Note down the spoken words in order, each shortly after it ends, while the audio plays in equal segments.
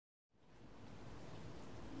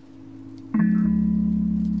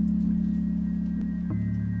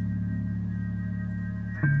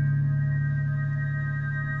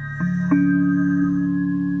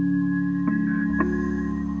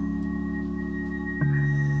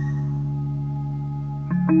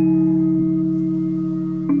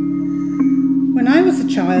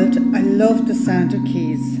child, I loved the sound of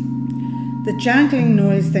keys, the jangling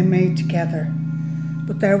noise they made together.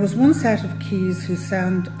 But there was one set of keys whose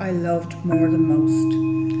sound I loved more than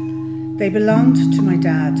most. They belonged to my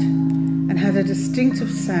dad and had a distinctive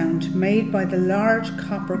sound made by the large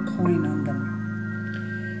copper coin on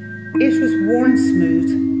them. It was worn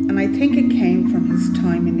smooth, and I think it came from his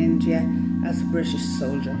time in India as a British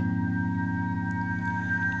soldier.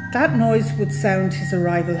 That noise would sound his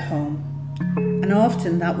arrival home, and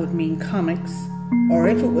often that would mean comics, or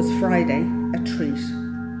if it was Friday, a treat.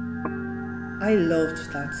 I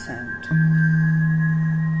loved that sound.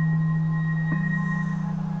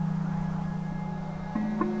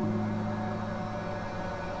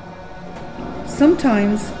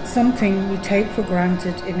 Sometimes something we take for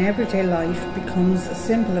granted in everyday life becomes a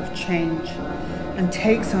symbol of change and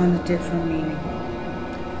takes on a different meaning.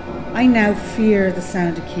 I now fear the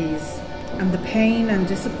sound of keys and the pain and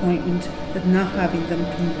disappointment that not having them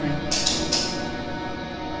can bring.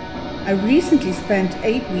 I recently spent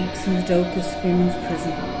 8 weeks in the Docus Women's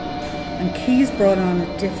Prison, and keys brought on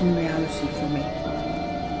a different reality for me.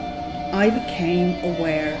 I became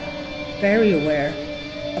aware, very aware,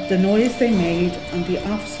 of the noise they made on the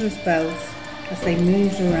officers' belts as they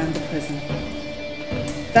moved around the prison.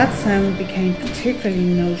 That sound became particularly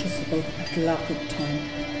noticeable at the lock-up time.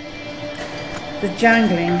 The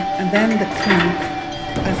jangling and then the clink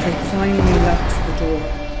as they finally locked the door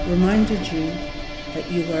reminded you that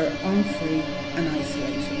you were unfree and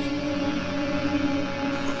isolated.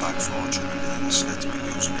 But by fortune, it's let me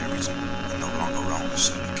losing everything and no longer around the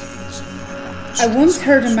set of keys. I once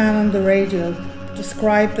heard a man on the radio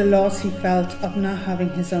describe the loss he felt of not having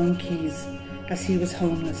his own keys as he was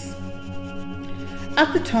homeless.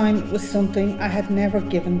 At the time, it was something I had never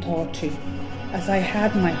given thought to, as I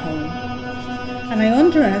had my home, and I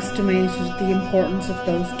underestimated the importance of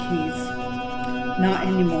those keys. Not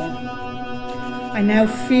anymore. I now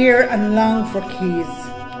fear and long for keys,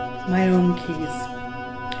 my own keys.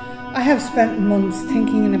 I have spent months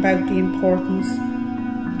thinking about the importance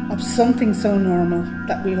of something so normal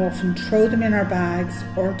that we often throw them in our bags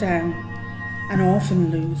or down and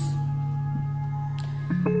often lose.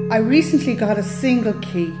 I recently got a single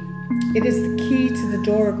key. It is the key to the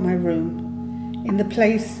door of my room, in the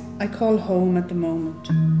place I call home at the moment.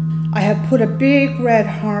 I have put a big red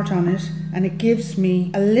heart on it, and it gives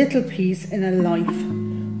me a little peace in a life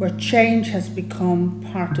where change has become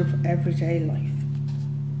part of everyday life.